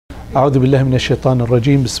أعوذ بالله من الشيطان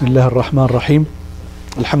الرجيم. بسم الله الرحمن الرحيم.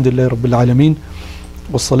 الحمد لله رب العالمين،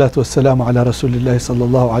 والصلاة والسلام على رسول الله صلى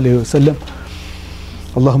الله عليه وسلم.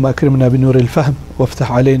 اللهم أكرمنا بنور الفهم،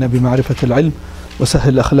 وافتح علينا بمعرفة العلم،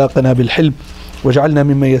 وسهل أخلاقنا بالحلم، واجعلنا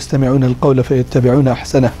ممن يستمعون القول فيتبعون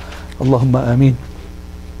أحسنه. اللهم آمين.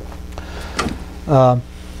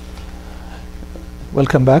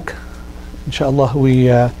 Welcome back.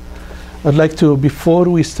 Inshallah, I'd like to, before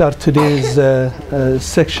we start today's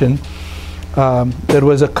section, there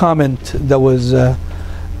was a comment that was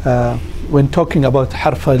when talking about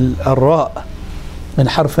harf al-ra and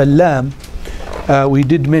harf al-lam, we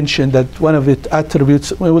did mention that one of its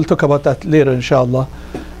attributes, we will talk about that later inshallah,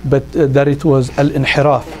 but that it was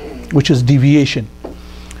al-inhiraf, which is deviation.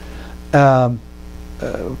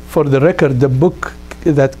 For the record, the book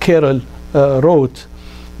that Carol wrote,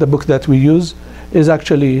 the book that we use, is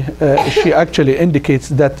actually, she actually indicates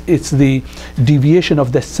that it's the deviation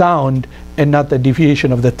of the sound and not the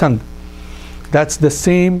deviation of the tongue. That's the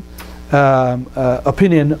same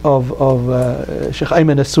opinion of Sheikh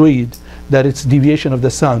Ayman al-Suwaid, that it's deviation of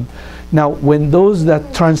the sound. Now, when those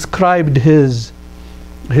that transcribed his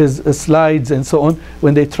slides and so on,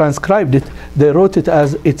 when they transcribed it, they wrote it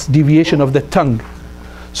as it's deviation of the tongue.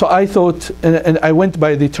 So I thought, and I went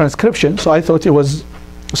by the transcription, so I thought it was.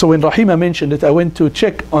 So when Rahima mentioned it, I went to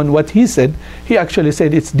check on what he said. He actually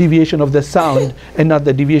said it's deviation of the sound and not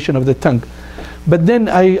the deviation of the tongue. But then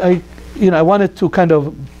I wanted to kind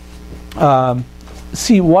of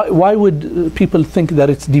see why would people think that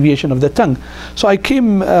it's deviation of the tongue. So I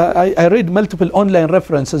read multiple online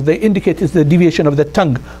references. They indicate it's the deviation of the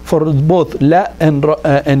tongue for both la and ra,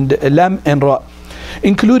 and lam and ra,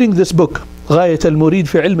 including this book, غاية المريد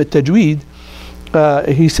في علم التجويد.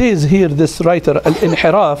 He says here, this writer,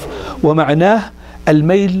 al-inhiraf ومعناه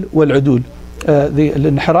الميل والعدول. The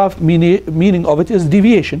al-inhiraf meaning of it is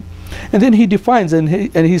deviation. And then he defines and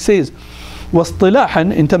he says,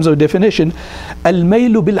 واصطلاحا, in terms of definition,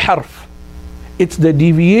 الميل بالحرف. It's the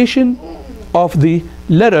deviation of the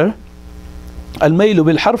letter, الميل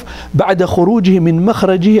بالحرف بعد خروجه من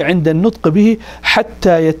مخرجه عند النطق به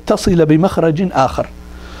حتى يتصل بمخرج آخر.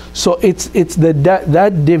 So it's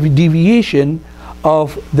that deviation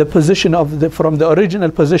of the position of from the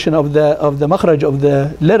original position of the makhraj of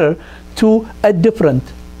the letter to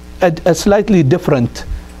a slightly different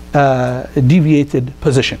deviated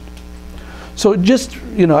position. So just,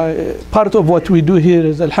 part of what we do here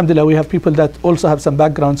is, alhamdulillah, we have people that also have some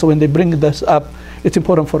background, so when they bring this up, it's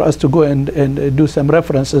important for us to go and do some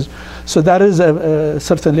references. So that is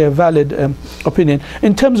certainly a valid opinion.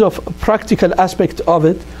 In terms of practical aspect of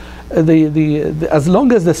it, as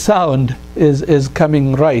long as the sound is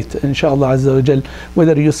coming right, inshallah azza wa jal,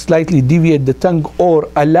 whether you slightly deviate the tongue or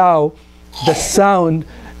allow the sound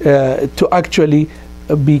to actually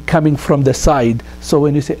be coming from the side. So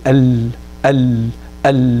when you say al,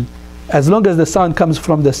 as long as the sound comes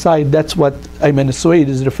from the side, that's what Ayman al-Suwaid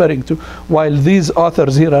is referring to, while these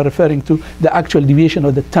authors here are referring to the actual deviation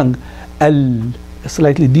of the tongue,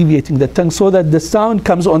 slightly deviating the tongue so that the sound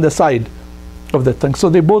comes on the side of the tongue. So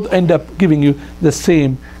they both end up giving you the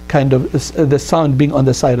same kind of, the sound being on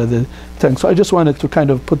the side of the tongue. So I just wanted to kind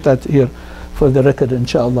of put that here for the record,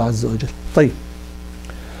 inshaAllah azza wa jal. طيب.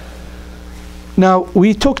 Now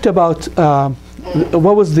we talked about,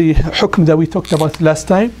 what was the hukm that we talked about last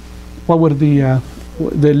time? What were the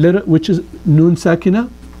letter, which is noon sakina,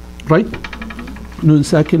 right? Noon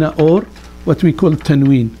sakina, or what we call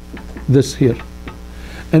tanween, this here.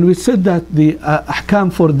 And we said that the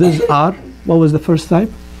ahkam for this are, what was the first type?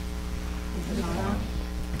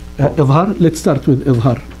 Idhar. Let's start with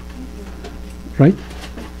idhar, right?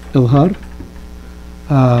 Idhar.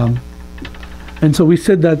 And so we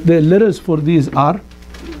said that the letters for these are,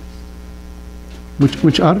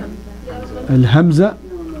 which are al-hamza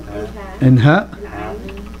and ha,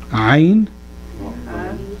 ayn,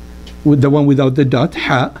 with the one without the dot,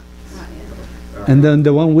 ha, and then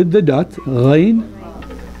the one with the dot, ghayn,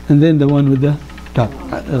 and then the one with the dot,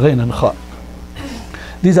 ghayn and kha.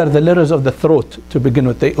 These are the letters of the throat to begin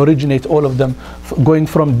with. They originate, all of them, going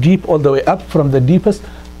from deep all the way up, from the deepest,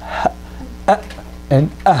 ha,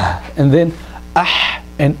 and ah, and then ah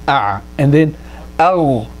and ah, and then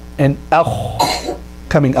aw and akh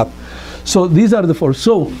coming up. So these are the four.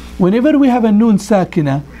 So whenever we have a noon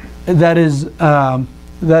sakina that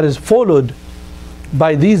is followed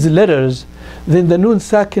by these letters, then the noon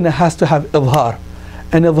sakina has to have idhar.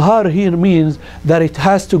 And idhar here means that it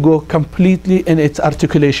has to go completely in its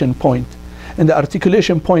articulation point. And the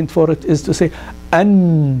articulation point for it is to say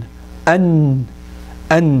an.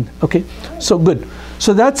 Okay, so good.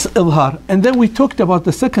 So that's idhar. And then we talked about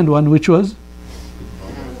the second one, which was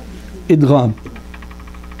idgham.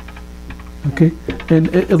 Okay, and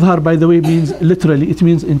idhar, by the way, means literally, it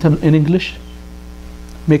means in English,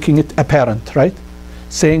 making it apparent, right?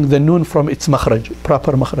 Saying the noon from its makhraj,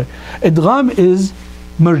 proper makhraj. Idgham is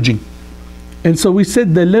merging. And so we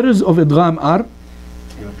said the letters of idgham are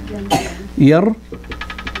yar,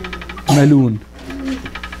 maloon.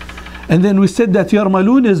 And then we said that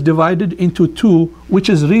yarmaloon is divided into two, which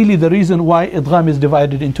is really the reason why idgham is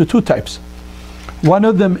divided into two types. One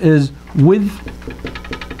of them is with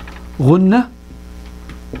ghunna,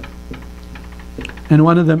 and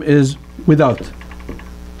one of them is without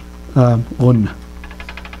ghunna.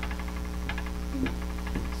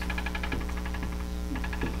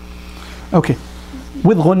 Okay,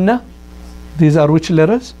 with ghunna, these are which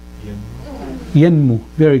letters? Yanmu.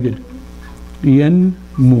 Very good.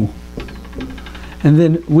 Yanmu. And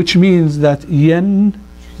then, which means that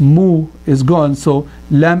yanmu is gone, so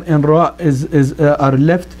lam and ra are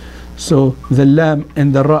left, so the lam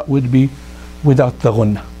and the ra would be without the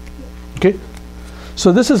ghunna. Okay,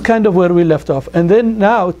 so this is kind of where we left off. And then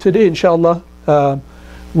now today, inshallah,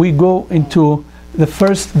 we go into the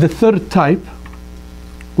third type,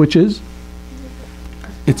 which is,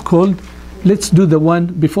 it's called, let's do the one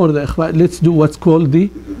before the ikhfa, let's do what's called the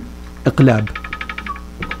iqlab,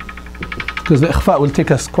 because the ikhfa will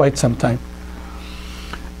take us quite some time.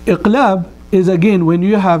 Iqlab is again when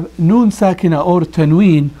you have noon sakina or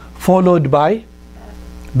tanween followed by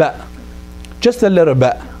ba, just the letter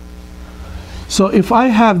ba. So if I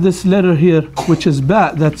have this letter here, which is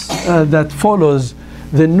ba, that follows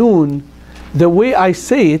the noon, the way I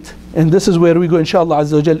say it, and this is where we go inshallah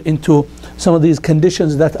azza wa jal into some of these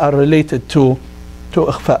conditions that are related to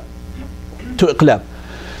ikhfa, to iqlab.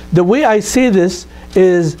 The way I say this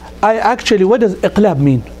is, I actually, what does iqlab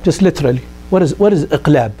mean? Just literally, what is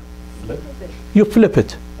iqlab? You flip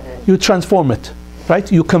it, you transform it, right?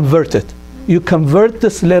 You convert it. You convert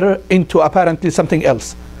this letter into apparently something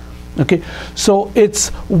else. Okay, so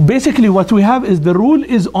it's basically what we have is the rule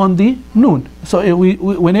is on the noon. So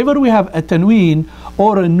whenever we have a tanween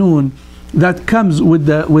or a noon that comes with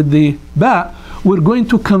the ba, we're going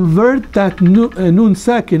to convert that noon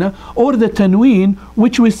sakina or the tanween,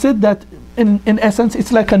 which we said that in essence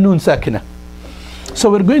it's like a noon sakina. So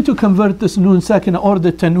we're going to convert this noon sakina or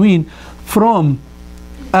the tanween from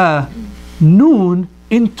a noon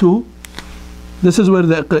into, this is where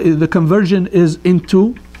the conversion is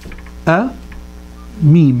into a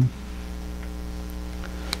meme.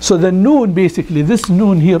 So the noon, basically this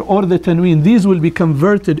noon here or the tanween, these will be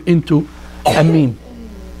converted into a meme.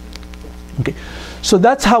 Okay, so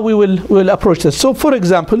that's how we will approach this. So for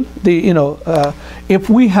example, if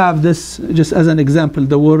we have this, just as an example,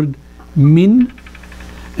 the word min,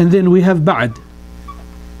 and then we have ba'd.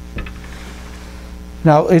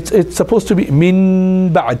 Now it's supposed to be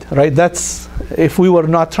min ba'd, right? That's if we were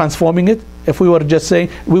not transforming it. If we were just saying,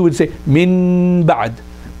 we would say min ba'd,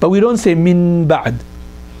 but we don't say min ba'd.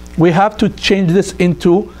 We have to change this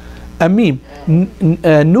into a meme.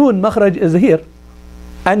 Noon makhraj is here.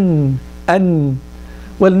 An.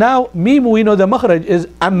 Well, now meme, we know the makhraj is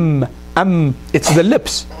it's the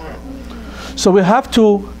lips. So we have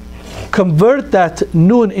to convert that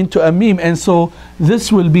noon into a meme, and so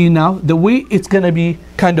this will be now the way it's going to be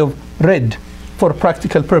kind of read for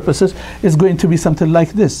practical purposes is going to be something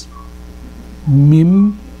like this.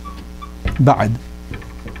 Mim ba'd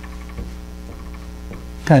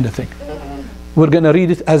kind of thing. We're going to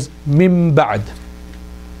read it as mim ba'd.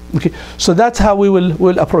 Okay, so that's how we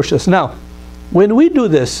will approach this. Now, when we do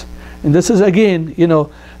this, and this is again,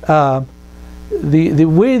 the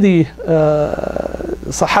way the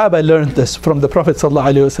Sahaba learned this from the Prophet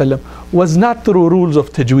ﷺ was not through rules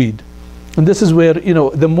of Tajweed. And this is where,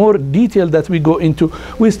 the more detail that we go into,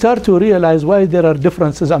 we start to realize why there are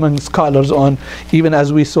differences among scholars on, even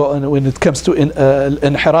as we saw when it comes to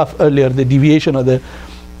inhiraf earlier, the deviation of the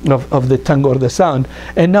tongue or the sound.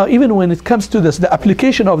 And now even when it comes to this, the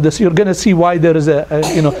application of this, you're going to see why there is a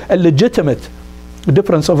legitimate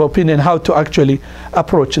difference of opinion how to actually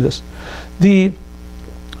approach this. The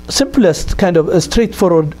simplest kind of a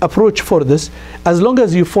straightforward approach for this, as long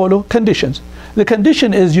as you follow conditions. The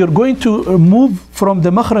condition is you're going to move from the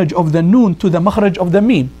makhraj of the noon to the makhraj of the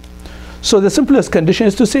meme. So the simplest condition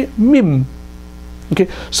is to say mim. Okay,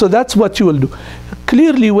 so that's what you will do.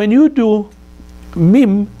 Clearly, when you do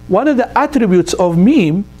mim, one of the attributes of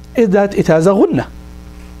mim is that it has a ghunna.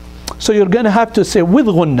 So you're going to have to say with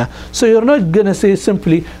ghunna. So you're not going to say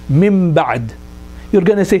simply mim ba'd. You're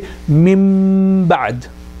going to say mim ba'd.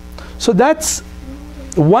 So that's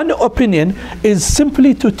one opinion, is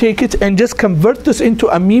simply to take it and just convert this into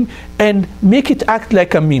a meme and make it act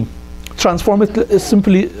like a meme. transform it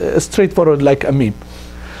simply straightforward like a meme.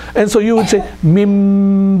 And so you would say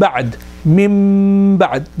mim ba'd, mim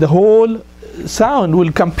ba'd. The whole sound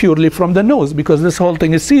will come purely from the nose because this whole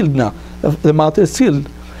thing is sealed now. The mouth is sealed.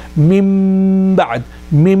 Mim ba'd,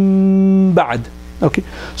 mim ba'd. Okay,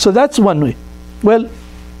 so that's one way. Well,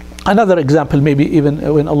 another example, maybe even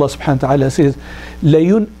when Allah subhanahu wa ta'ala says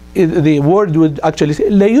layun, the word would actually say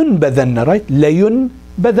layun badanna, right? Layun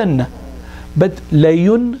badanna. But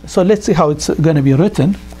layun, so let's see how it's going to be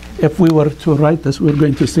written. If we were to write this, we're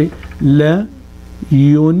going to say la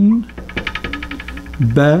yun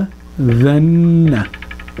badanna.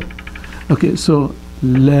 Okay, so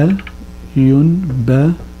la yun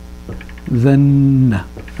badanna.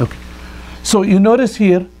 Okay. So you notice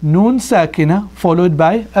here noon sakina followed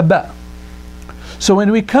by a ba. So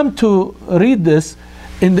when we come to read this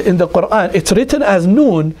in the Quran, it's written as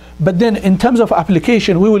noon, but then in terms of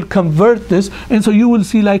application we will convert this, and so you will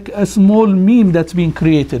see like a small meme that's being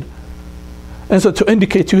created, and so to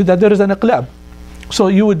indicate to you that there is an iqlab. So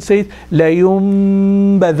you would say la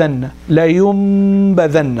yumbadanna, la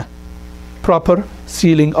yumbadanna, proper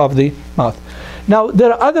sealing of the mouth. Now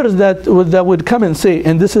there are others that would come and say,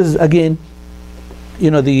 and this is again,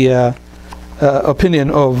 you know, the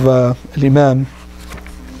opinion of Imam.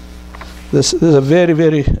 This is a very,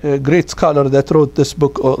 very great scholar that wrote this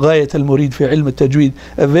book, غاية المريد في علم التجويد,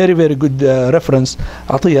 a very, very good reference,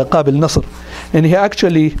 عطية قابل نصر. And he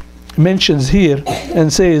actually mentions here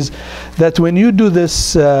and says that when you do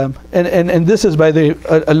this, and this is by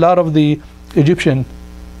a lot of the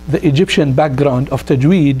Egyptian background of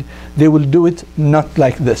Tajweed, they will do it not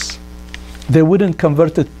like this. They wouldn't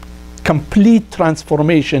convert it complete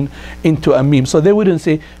transformation into a meme. So they wouldn't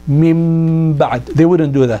say mim ba'd. They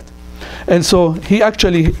wouldn't do that. And so he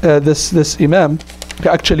actually, this Imam, he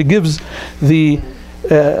actually gives the,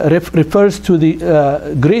 refers to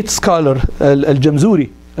the great scholar Al-Jamzuri.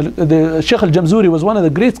 The Sheikh Al-Jamzuri was one of the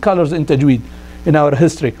great scholars in Tajweed in our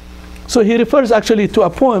history. So he refers actually to a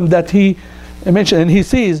poem that he mentioned, and he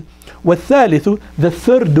says, وَالثالث, the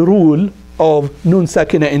third rule of nun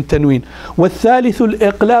sakina in tanween, وَالثالث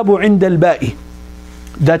الْإِقْلَابُ عِنْدَ الْبَاءِ,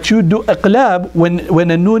 that you do iqlab when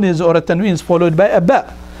a nun is or a tanween is followed by a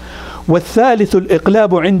ba. والثالث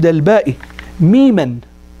الإقلاب عند الباء ميما,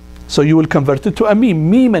 so you will convert it to a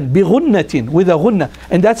meme, ميما بغنة, with a ghunna,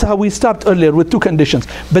 and that's how we stopped earlier with two conditions.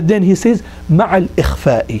 But then he says مع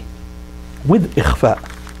الإخفاء, with إخفاء.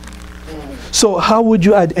 So how would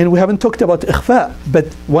you add? And we haven't talked about إخفاء, but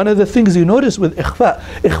one of the things you notice with إخفاء,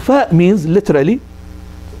 إخفاء means literally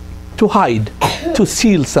to hide, to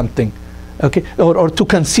seal something, okay, or to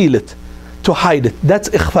conceal it, to hide it. That's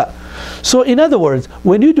إخفاء. So in other words,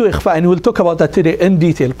 when you do ikhfa, and we'll talk about that today in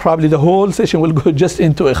detail, probably the whole session will go just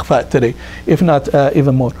into ikhfa today, if not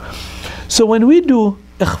even more. So when we do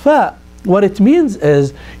ikhfa, what it means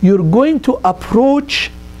is you're going to approach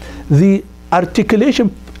the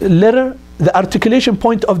articulation letter, the articulation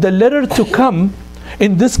point of the letter to come.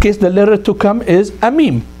 In this case, the letter to come is a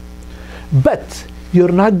meme, but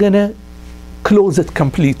you're not gonna close it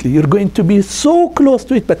completely. You're going to be so close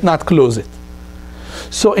to it, but not close it.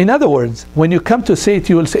 So in other words, when you come to say it,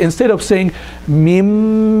 you will say, instead of saying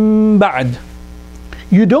mim ba'd,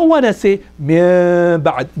 you don't want to say mim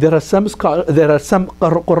ba'd. There are some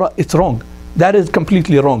qurra, it's wrong. That is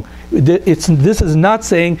completely wrong. This is not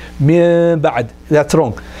saying mim ba'd. That's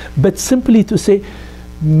wrong. But simply to say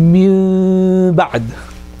mim ba'd.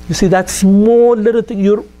 You see that small little thing,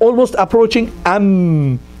 you're almost approaching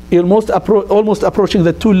you're almost approaching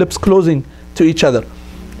the two lips closing to each other.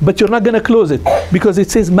 But you're not going to close it because it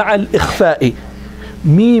says مع الإخفاء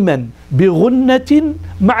ميما بغنة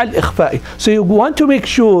مع الإخفاء. So you want to make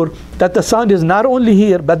sure that the sound is not only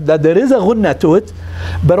here, but that there is a غنة to it,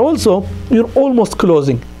 but also you're almost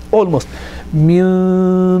closing, almost.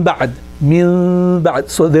 من بعد, من بعد.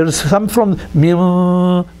 So there's some from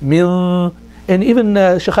من, and even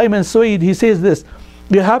Sheikh Ayman Suwaid, he says this,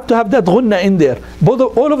 you have to have that غنة in there.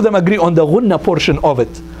 All of them agree on the غنة portion of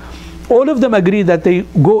it. All of them agree that they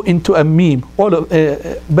go into a meme,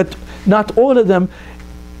 but not all of them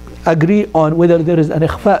agree on whether there is an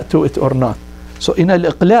ikhfa to it or not. So in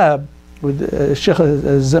al-iqlab, with Sheikh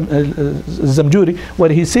Zamjuri,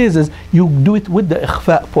 what he says is you do it with the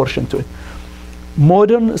ikhfa portion to it.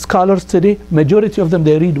 Modern scholars today, majority of them,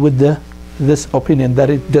 they read with this opinion that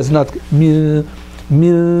it does not mil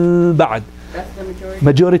ba'd. That's the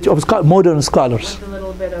majority of modern scholars. With a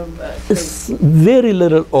little bit of it's very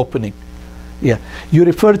little opening. Yeah, you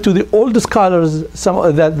refer to the old scholars,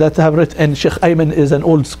 some that have written, and Sheikh Ayman is an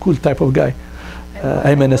old school type of guy.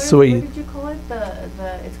 Ayman al-Suwaid. What did you call it?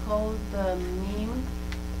 It's called the meme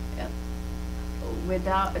with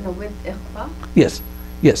without, no, with ikhfa? Yes,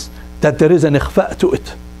 yes, that there is an ikhfa to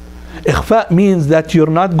it. Ikhfa means that you're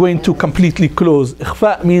not going to completely close.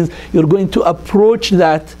 Ikhfa means you're going to approach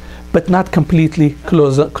that, but not completely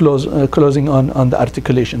closing on the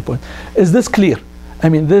articulation point. Is this clear? I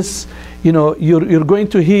mean, this, you know, you're going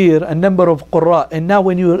to hear a number of qurra, and now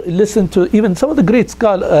when you listen to even some of the great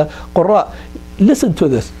qurra, listen to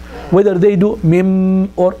this. Whether they do mim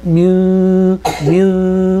or mim,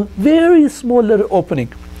 very small little opening.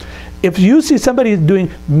 If you see somebody doing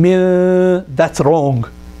mim, that's wrong.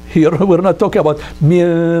 Here we're not talking about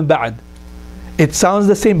mim ba'd. It sounds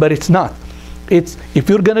the same, but it's not. It's, if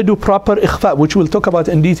you're going to do proper ikhfa, which we'll talk about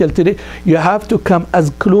in detail today, you have to come as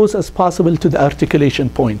close as possible to the articulation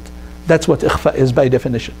point. That's what ikhfa is by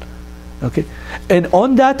definition. Okay, and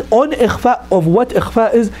on that, on ikhfa, of what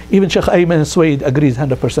ikhfa is, even Sheikh Ayman Suwaid agrees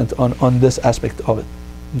 100% on this aspect of it.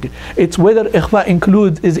 Okay. It's whether ikhfa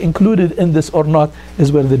is included in this or not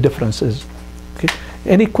is where the difference is. Okay,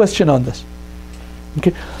 any question on this?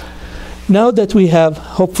 Okay, now that we have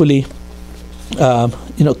hopefully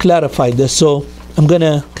clarified this, so I'm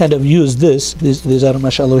gonna kind of use this. These are,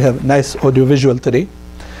 mashallah, we have nice audio visual today.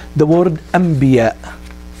 The word anbiya.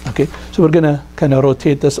 Okay, so we're gonna kind of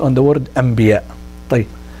rotate this on the word anbiya. طيب,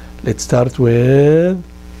 let's start with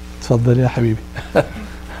تفضل يا حبيبي.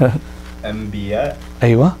 أنبياء.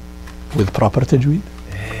 أيوة, with proper tajweed.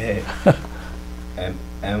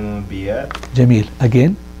 أنبياء. جميل.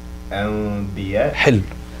 Again. أنبياء. حلو.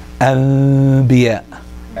 أنبياء.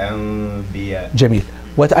 أنبياء. جميل.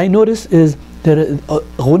 What I notice is that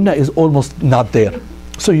ghunna is almost not there.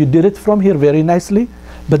 So you did it from here very nicely,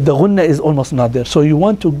 but the ghunna is almost not there. So you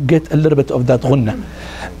want to get a little bit of that ghunna.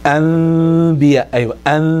 أنبياء. أيوة.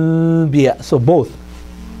 أنبياء. So both.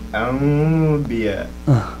 أنبياء.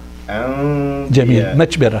 أنبياء. جميل.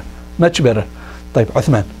 much better. much better. طيب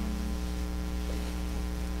عثمان.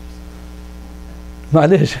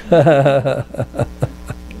 معليش.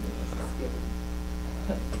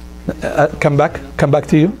 come back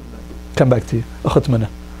to you. أخت منى.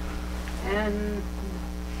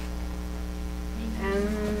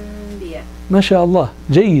 ما شاء الله,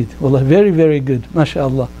 جيد والله, very very good, ما شاء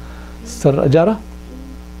الله. Sister Ajara?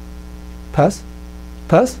 Pass?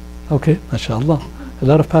 Okay, ما شاء الله, a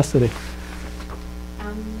lot of pass today.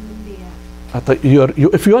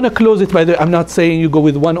 If you want to close it, by the way, I'm not saying you go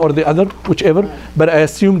with one or the other, whichever, but I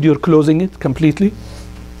assumed you're closing it completely.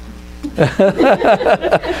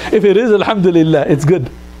 If it is, alhamdulillah, it's good.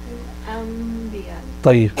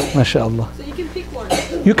 طيب, ما شاء الله. So you can pick one.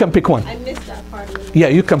 You can pick one. I missed that part of it. Yeah,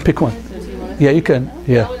 you can pick one. Yeah, you can.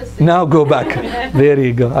 Yeah. Now go back. There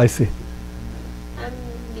you go. I see.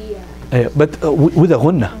 But with a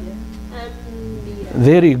ghunna.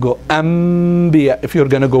 There you go. Anbiya. If you're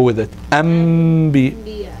gonna go with it.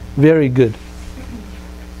 Anbiya. Very good.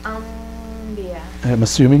 I'm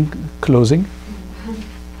assuming closing.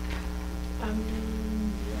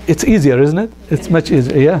 It's easier, isn't it? It's much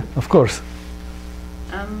easier. Yeah, of course.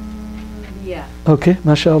 Yeah. Okay,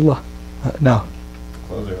 mashallah. Now.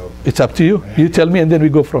 It's up to you. You tell me and then we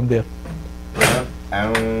go from there.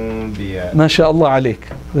 أنبياء. MashaAllah alayk.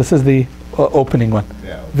 This is the opening one.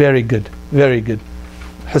 Yeah. Very good. Very good.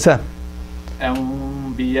 Hussam.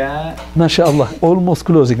 أنبياء. MashaAllah. Almost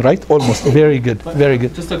closing, right? Almost. Very good. Very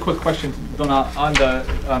good. Just a quick question, Donna, on the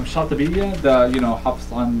Shatibiya, the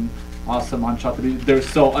Hafs on Asim on Shatibiya, they're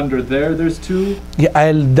still under there. There's two. Yeah,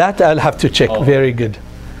 I'll have to check. Oh. Very good.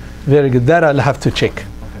 Very good. That I'll have to check. Okay.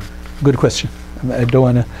 Good question. I don't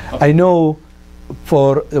wanna. Okay. I know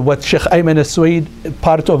for what Sheikh Ayman Suwaid,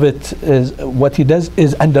 part of it is what he does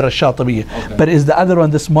is under a Shatibiya. Okay. But is the other one,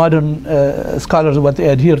 this modern scholars, what they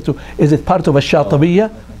adhere to, is it part of a Shatibiya?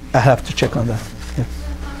 Oh, okay. I have to check on that. Yeah.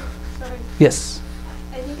 Sorry, Yes.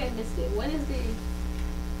 I think I missed it. When is the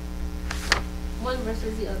one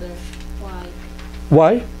versus the other? Why?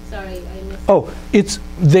 Why? Sorry, I missed Oh, it's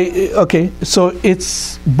they. Okay, so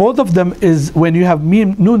it's both of them is when you have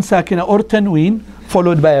mim, nun sakina or tanween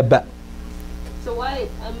followed by a ba. So why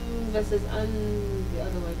versus the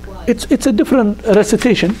other way? Why? It's a different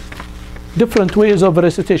recitation, different ways of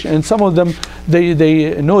recitation, and some of them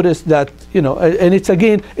they notice that and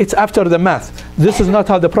it's after the math. This is not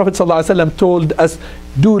how the Prophet ﷺ told us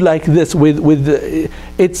do like this with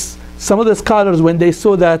it's some of the scholars when they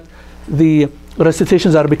saw that the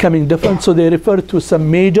recitations are becoming different, so they refer to some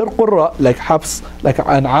major qurra like Hafs, like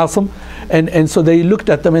an Asim, and so they looked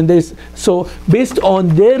at them and so based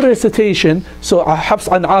on their recitation, so Hafs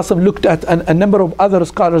and Asim looked at a number of other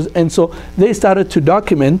scholars, and so they started to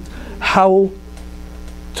document how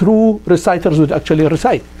true reciters would actually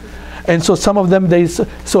recite. And so some of them,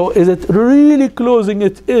 so is it really closing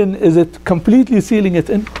it in? Is it completely sealing it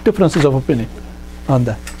in? Differences of opinion on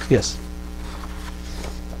that. Yes.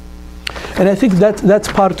 And I think that's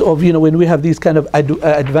part of, when we have these kind of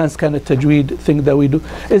advanced kind of tajweed thing that we do,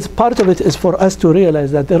 is part of it is for us to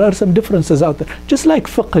realize that there are some differences out there, just like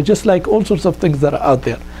fiqh, just like all sorts of things that are out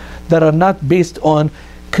there that are not based on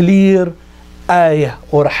clear ayah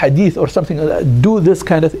or hadith or something. Do this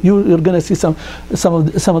kind of, you're going to see some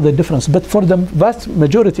of the difference. But for the vast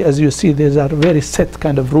majority, as you see, these are very set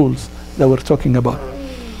kind of rules that we're talking about.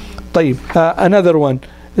 طيب, another one.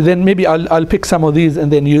 Then maybe I'll pick some of these and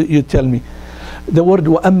then you tell me. The word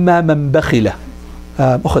وَأَمَّا مَنْ بَخِلَ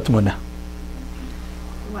أخت منى.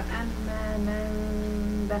 وَأَمَّا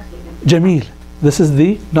مَنْ بَخِلَ. جميل. This is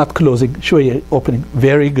the not closing, شوية opening.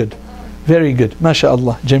 Very good. Very good. ما شاء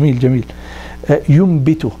الله. جميل جميل.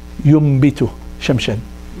 ينبت ينبت شمشا.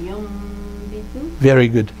 ينبت. Very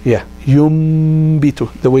good. Yeah. ينبت.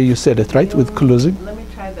 The way you said it, right? With closing. Let me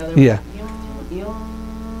try the other Yeah.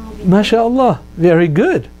 ما شاء الله. Very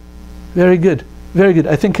good. Very good. Very good.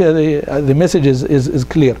 I think the message is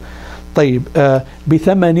clear. طيب,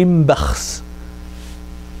 بثمن بخس.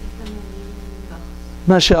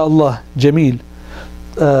 ما شاء الله. جميل.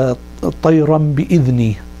 طيرا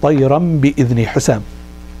بإذني. طيرا بإذني. حسام.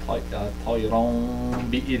 طيران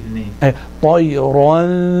بإذني. طيرا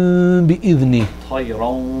بإذني.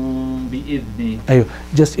 طيران بإذني. أيوه.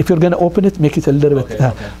 Just if you're going to open it, make it a little bit.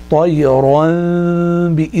 Okay. طيرا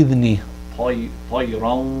بإذني.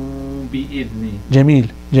 طيران بإذني.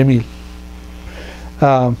 جميل جميل.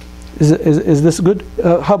 Is this good?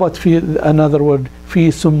 How about في another word?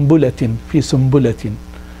 في سنبلة. في سنبلة.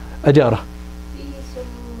 أجارة. في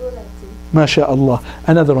سنبلة. ما شاء الله.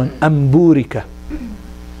 Another one. أمبوركة.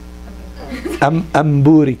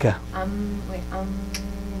 أمبوركة.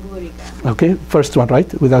 أمبوركة. Okay, first one,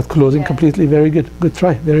 right? Without closing completely. Very good. Good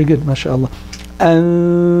try. Very good. ما شاء الله.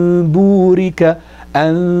 أمبوركة.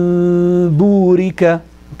 أمبوركة.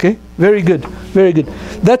 Okay, very good. Very good.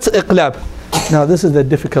 That's إقلاب. Now this is the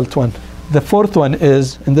difficult one. The fourth one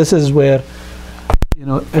is, and this is where,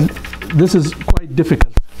 and this is quite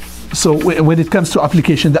difficult. So when it comes to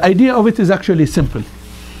application, the idea of it is actually simple,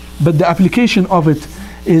 but the application of it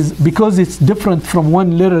is, because it's different from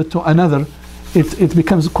one letter to another, it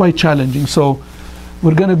becomes quite challenging. So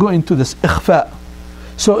we're going to go into this إخفاء.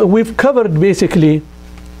 So we've covered basically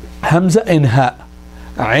Hamza and Ha,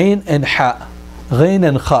 Ain and Ha, Ghain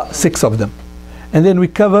and Kha, 6 of them. And then we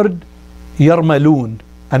covered Yarmaloon,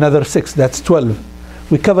 another 6, that's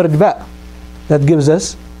 12. We covered Ba, that gives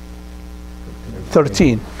us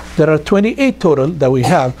 13. There are 28 total that we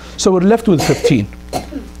have, so we're left with 15.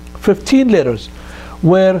 15 letters,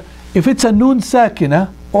 where if it's a Noon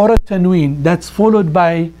Sakina or a Tanween, that's followed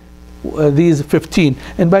by these 15.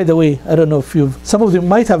 And by the way, I don't know if some of you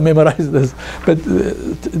might have memorized this, but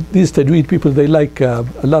these Tajweed people, they like a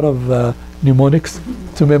lot of mnemonics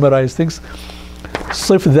to memorize things.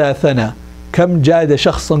 صف ذا ثنا كم جاد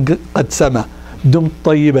شخص قد سما دم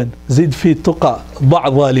طيبا زد في تقى ضع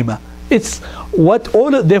ظالما. It's what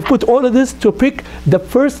they've put all of this to pick the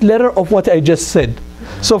first letter of what I just said.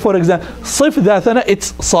 So for example, صف ذا ثنا,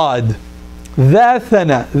 it's صاد, ذا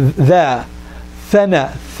ثنا, ذا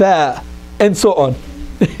ثنا, ثا, and so on.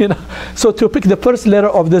 So to pick the first letter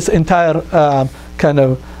of this entire kind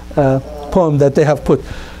of poem that they have put.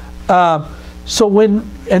 So when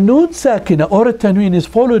a Noon Sakina or a Tanween is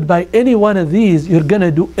followed by any one of these, you're going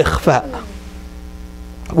to do Ikhfa.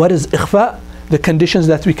 What is Ikhfa? The conditions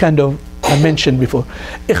that we kind of mentioned before.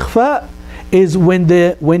 Ikhfa is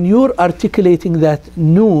when you're articulating that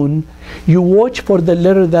Noon, you watch for the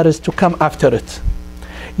letter that is to come after it.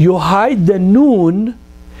 You hide the Noon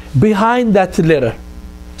behind that letter.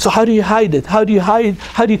 So how do you hide it? How do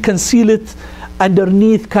you conceal it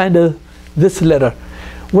underneath kind of this letter?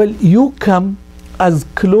 Well, you come as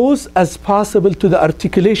close as possible to the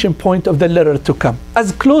articulation point of the letter to come.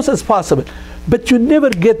 As close as possible. But you never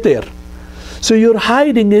get there. So you're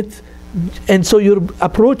hiding it, and so you're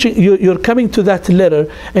approaching, you're coming to that letter,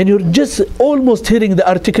 and you're just almost hitting the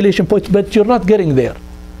articulation point, but you're not getting there.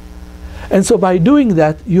 And so by doing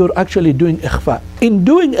that, you're actually doing ikhfa. In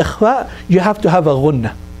doing ikhfa, you have to have a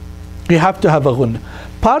ghunna. You have to have a ghunna.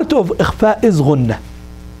 Part of ikhfa is ghunna.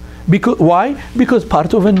 Because why? Because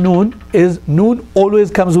part of a noon is noon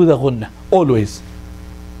always comes with a ghunna. Always.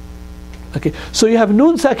 Okay. So you have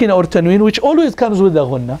noon sakina or tanween, which always comes with a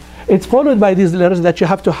ghunna. It's followed by these letters that you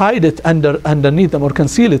have to hide it underneath them or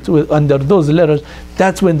conceal it under those letters.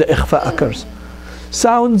 That's when the ikhfa occurs.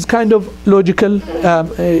 Sounds kind of logical,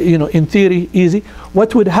 in theory, easy.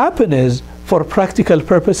 What would happen is, for practical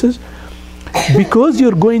purposes, because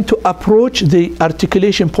you're going to approach the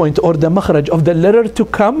articulation point or the makhraj of the letter to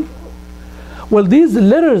come. Well, these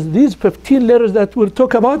letters, these 15 letters that we'll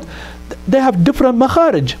talk about, they have different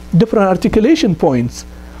makharij, different articulation points.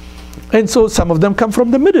 And so some of them come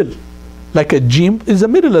from the middle, like a jim is the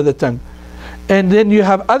middle of the tongue. And then you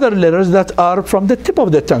have other letters that are from the tip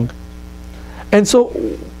of the tongue. And so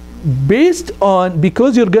based on,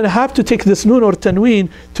 because you're going to have to take this noon or tanween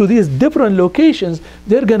to these different locations,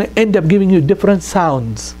 they're going to end up giving you different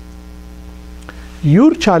sounds.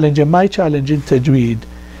 Your challenge and my challenge in Tajweed,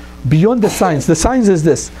 beyond the science is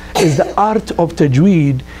this, is the art of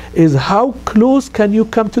Tajweed, is how close can you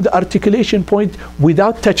come to the articulation point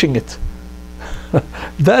without touching it.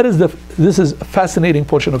 This is a fascinating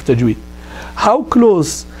portion of Tajweed. How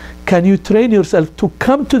close can you train yourself to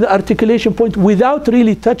come to the articulation point without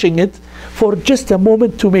really touching it for just a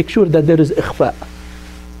moment to make sure that there is ikhfa.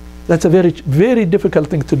 That's a very, very difficult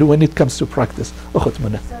thing to do when it comes to practice. So the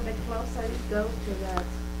closer you go to that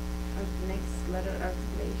next letter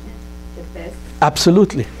articulation, the best?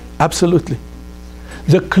 Absolutely, absolutely.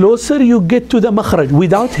 The closer you get to the makhraj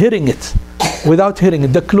without hearing it,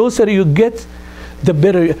 the closer you get, the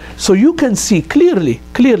better. So you can see clearly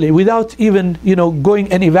without even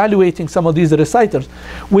going and evaluating some of these reciters.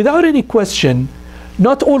 Without any question,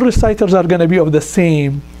 not all reciters are going to be of the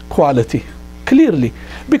same quality, clearly,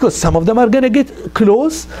 because some of them are going to get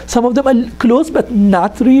close, some of them are close but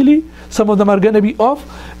not really, some of them are going to be off.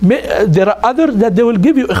 There are others that they will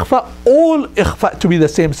give you ikhfa, all ikhfa to be the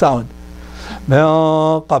same sound.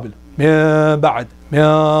 ما قبل ما بعد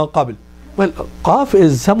ما قبل. Well, qaf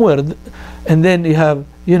is somewhere, and then you have,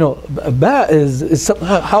 ba is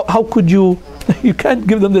how could you can't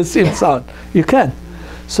give them the same sound. You can't.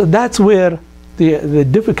 So that's where the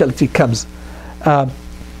difficulty comes.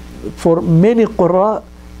 For many qurra,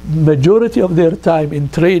 majority of their time in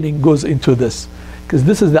training goes into this, because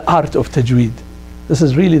this is the art of tajweed. This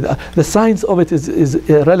is really the science of it is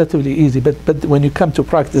relatively easy, but when you come to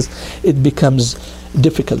practice, it becomes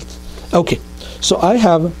difficult. Okay, so I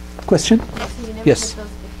have a question. So you never Yes. hit those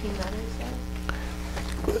 15 letters yet?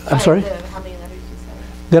 I'm sorry? How many letters you said?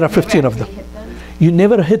 There are You never 15 of them. actually hit them? You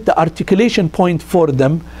never hit the articulation point for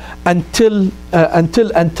them until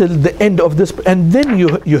the end of this, and then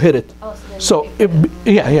you hit it. Oh, then So you pick them.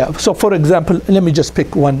 yeah. So for example, let me just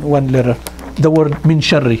pick one letter. The word min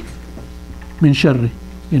sharri, in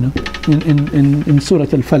Surah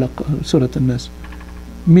Al-Falaq, Surah Al-Nas.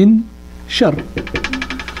 Min shar.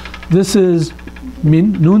 This is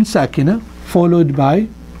min, noon sakina, followed by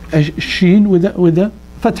a sheen with a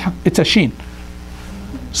fatha. It's a sheen.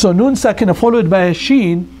 So noon sakina followed by a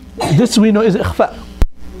sheen, this we know is ikhfa.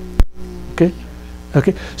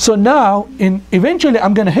 Okay. So now, eventually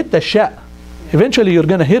I'm going to hit the sha. Eventually you're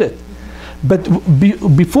going to hit it. But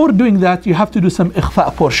before doing that, you have to do some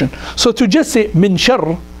ikhfa portion. So to just say min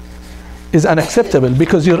shar is unacceptable,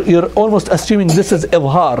 because you're almost assuming this is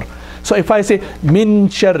idhar. So if I say min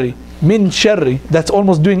sharri, that's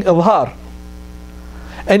almost doing idhar,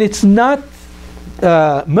 and it's not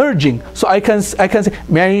merging. So I can say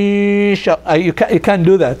min shar. You can't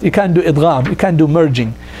do that. You can't do idgham. You can't do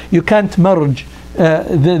merging. You can't merge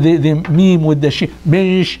the meme with the shi.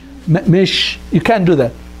 Mish. You can't do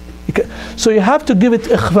that. So you have to give it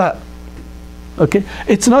ikhfa. Okay,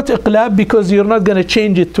 it's not iqlab, because you're not going to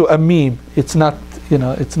change it to a meme. It's not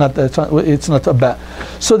a ba.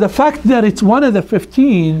 So the fact that it's one of the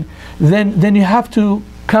 15, then you have to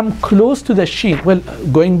come close to the sheen. Well,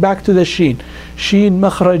 going back to the sheen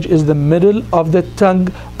makhraj is the middle of the tongue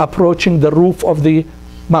approaching the roof of the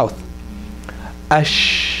mouth.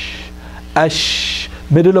 Ash,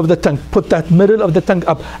 middle of the tongue. Put that middle of the tongue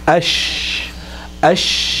up. Ash.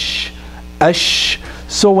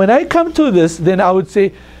 So when I come to this, then I would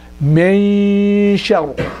say mish.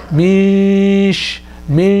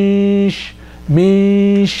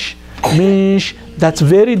 That's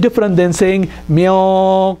very different than saying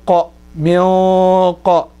miyaqa.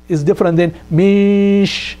 Is different than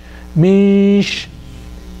mish.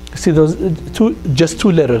 See those just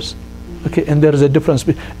two letters. Okay, and there is a difference.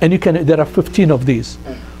 And there are 15 of these.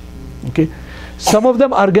 Okay. Some of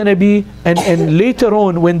them are going to be, and later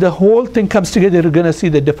on, when the whole thing comes together, you're going to see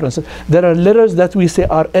the differences. There are letters that we say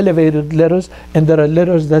are elevated letters, and there are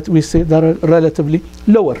letters that we say that are relatively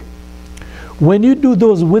lower. When you do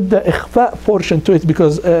those with the ikhfa portion to it,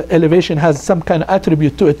 because elevation has some kind of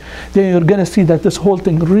attribute to it, then you're going to see that this whole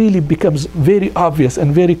thing really becomes very obvious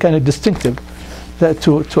and very kind of distinctive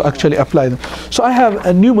to actually apply them. So I have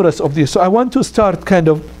a numerous of these. So I want to start kind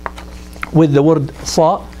of with the word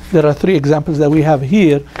sa. There are 3 examples that we have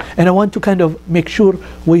here, And I want to kind of make sure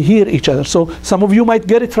we hear each other. So some of you might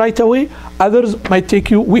get it right away, others might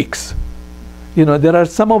take you weeks. You know, there are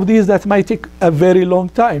some of these that might take a very long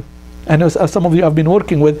time. And as some of you I've been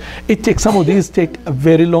working with, it takes, some of these take a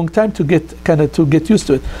very long time to get used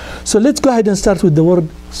to it. So let's go ahead and start with the word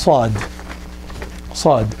Sad.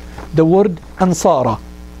 Sad. The word Ansara.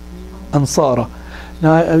 Ansara.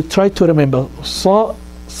 Now I try to remember,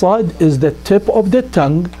 Sad is the tip of the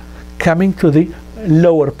tongue coming to the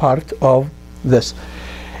lower part of this.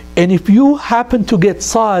 And if you happen to get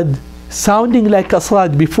Sad sounding like a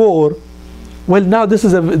Sad before, well, now this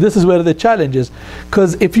is where the challenge is.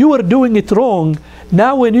 Because if you were doing it wrong,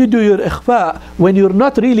 now when you do your ikhfa, when you're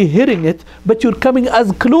not really hearing it, but you're coming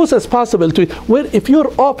as close as possible to it, where if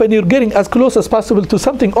you're off and you're getting as close as possible to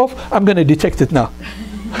something off, I'm going to detect it now.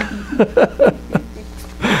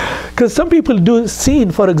 Because some people do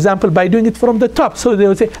seen, for example, by doing it from the top. So they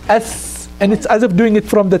will say as, and it's as if doing it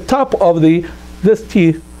from the top of this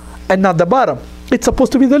teeth and not the bottom. It's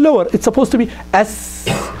supposed to be the lower. It's supposed to be as.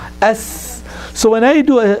 So when I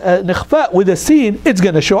do an ikhfa with a sin, it's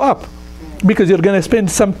going to show up. Because you're going to spend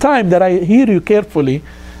some time that I hear you carefully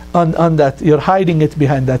on that. You're hiding it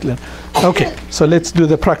behind that line. Okay, so let's do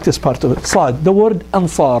the practice part of it. Sad, the word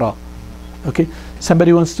Ansara. Okay,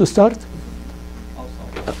 somebody wants to start?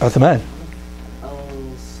 Uthman.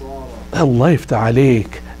 Allah yaftah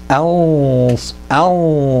alayk.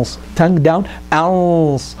 Tongue down.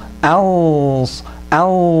 Ansara.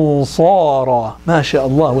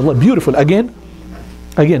 MashaAllah. Wallah, beautiful. Again,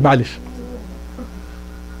 معلش.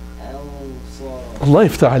 Allah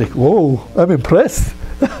yaftah alayk. Whoa, I'm impressed.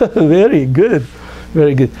 Very good.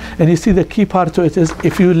 Very good. And you see the key part to it is,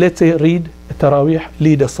 if you, let's say, read Taraweeh,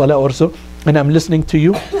 lead a salah or so, and I'm listening to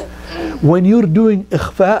you, when you're doing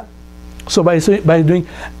ikhfa, so by doing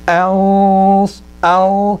the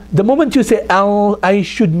moment you say I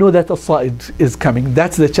should know that a sa'id is coming.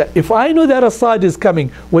 That's the if I know that a sa'id is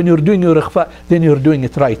coming when you're doing your ikhfa, then you're doing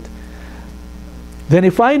it right. Then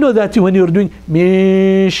if I know that when you're doing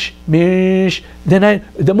mish, then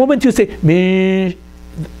the moment you say mish,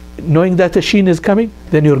 knowing that a sheen is coming,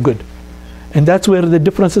 then you're good. And that's where the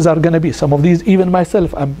differences are going to be. Some of these, even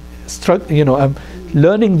myself, I'm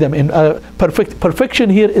learning them. And perfection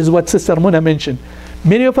here is what Sister Muna mentioned.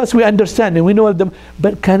 Many of us, we understand and we know them,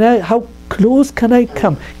 but how close can I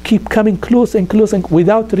come? Keep coming close and close and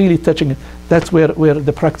without really touching it. That's where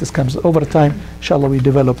the practice comes. Over time, inshallah, we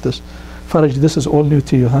develop this. Faraj, this is all new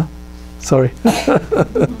to you, huh? Sorry.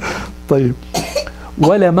 طيب.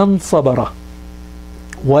 ولمن صبر.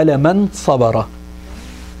 ولمن صبر.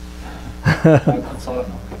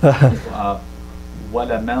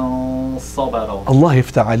 ولمن صبر. الله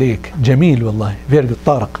يفتح عليك. جميل والله. Very good.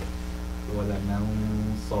 طارق. ولمن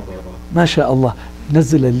صبر. ما شاء الله.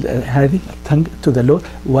 نزل هذه tongue to the lower.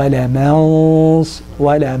 ولمن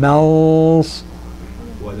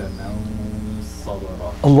صبر.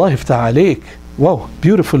 الله يفتح عليك. Wow,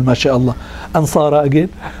 beautiful, ما شاء الله. أنصار again.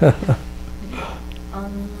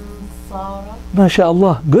 أنصار. ما شاء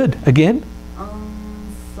الله. Good. Again.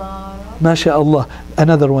 أنصار. ما شاء الله.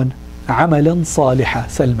 Another one. عملا صالحا.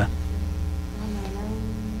 سلمى. عملا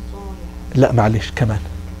صالحا. لا معلش كمان.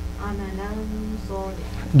 عملا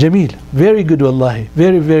صالحا. جميل. Very good والله.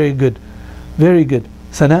 Very very good. Very good.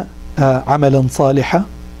 سناء. عملا صالحا.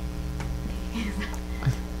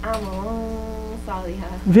 عملا صالحا.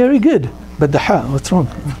 Very good. But the ha, what's wrong?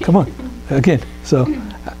 Come on. Again. So.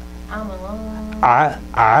 عملا.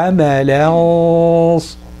 عملا عملا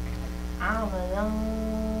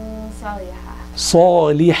صالحا. صالحا.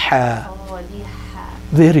 صالحا.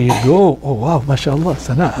 There you go. Oh wow, ما شاء الله.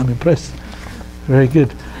 سناء, I'm impressed. Very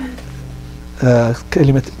good.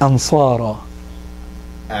 كلمة أنصارا.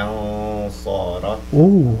 أنصارا.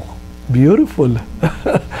 Oh, beautiful.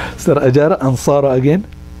 Sir Ajara, Ansara again.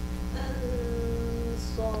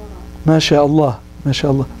 ما شاء الله. ما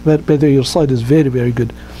شاء الله. But your side is very very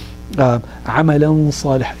good. عملا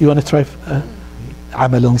صالح. You want to try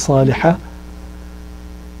عملا صالحا.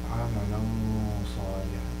 عملا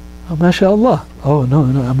صالحا. Oh, ما شاء الله. Oh no,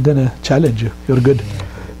 I'm gonna challenge you. You're good.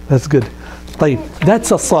 That's good. طيب,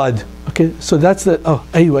 that's a صاد. Okay, so that's the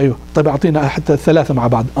أيوة. طيب أعطينا حتى الثلاثة مع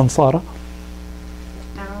بعض. أنصارة.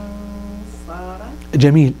 أنصارا.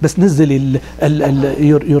 جميل. بس نزلي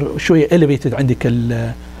you're شوية elevated عندك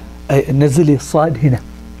نزلي الصاد هنا.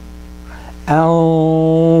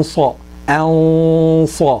 أنصا.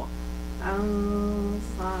 أنصارا.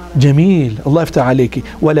 جميل. الله يفتح عليك.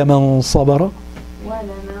 ولمن صبر.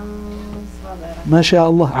 ولمن صبر. ما شاء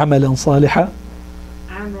الله. عملا صالحا.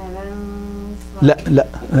 عملا لا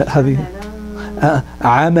هذه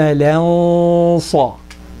عملا صا.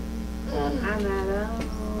 عملا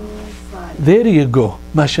There you go.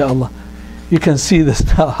 MashaAllah. You can see this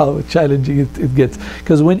now, how challenging it gets.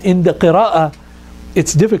 Because when in the qira'ah,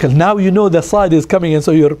 it's difficult. Now you know the side is coming and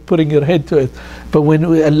so you're putting your head to it. But when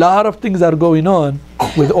a lot of things are going on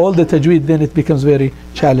with all the tajweed, then it becomes very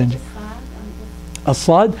challenging.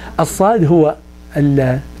 الصاد هو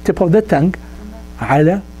tip of the tongue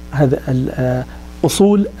على هذا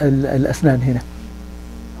أصول الأسنان هنا.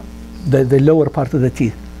 The lower part of the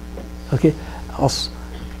teeth. Okay.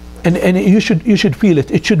 And you should feel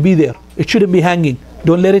it. It should be there. It shouldn't be hanging.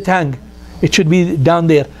 Don't let it hang. It should be down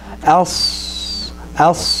there. Al-Sara.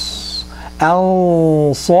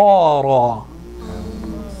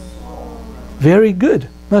 Very good.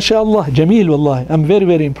 MashaAllah. Jameel wallahi. I'm very,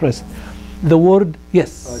 very impressed. The word,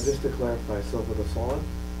 yes. Just to clarify, so for the solid,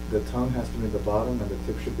 the tongue has to be at the bottom and the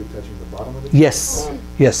tip should be touching the bottom of the Yes.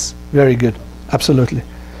 Yes. Very good. Absolutely.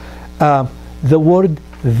 The word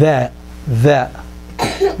the.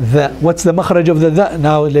 What's the makhraj of the the?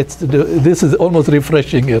 Now let's do, this is almost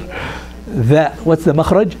refreshing here. The, what's the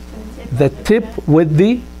makhraj? The tip with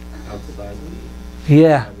the,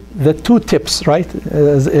 yeah, the two tips, right?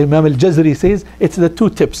 As Imam al-Jazri says, it's the two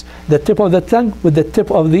tips. The tip of the tongue with the tip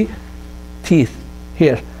of the teeth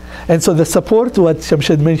here. And so the support, what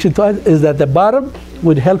Shamshad mentioned to us, is that the bottom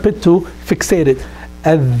would help it to fixate it.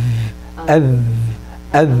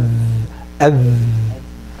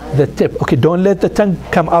 The tip. Okay, don't let the tongue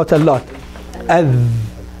come out a lot.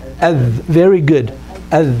 Very good.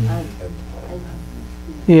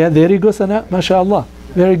 Yeah, there you go, Sana. MashaAllah.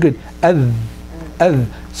 Very good.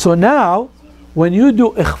 So now, when you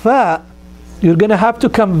do ikhfa, you're going to have to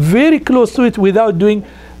come very close to it without doing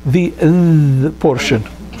the portion.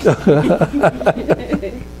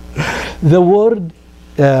 The word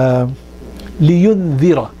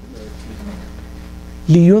لينذر.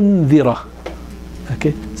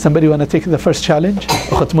 Okay, somebody want to take the first challenge?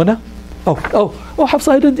 أخت منى? Oh,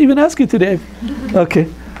 Hafsa, I didn't even ask you today. Okay,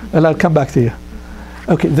 well, I'll come back to you.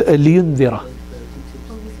 Okay, لينذر.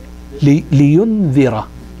 لينذر.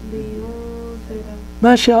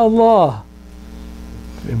 ما شاء الله.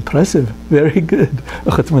 Impressive, very good.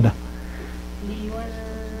 أخت منى.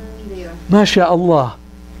 ما شاء الله.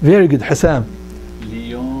 Very good. حسام.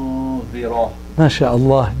 لينذر. ما شاء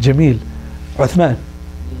الله. جميل. عثمان.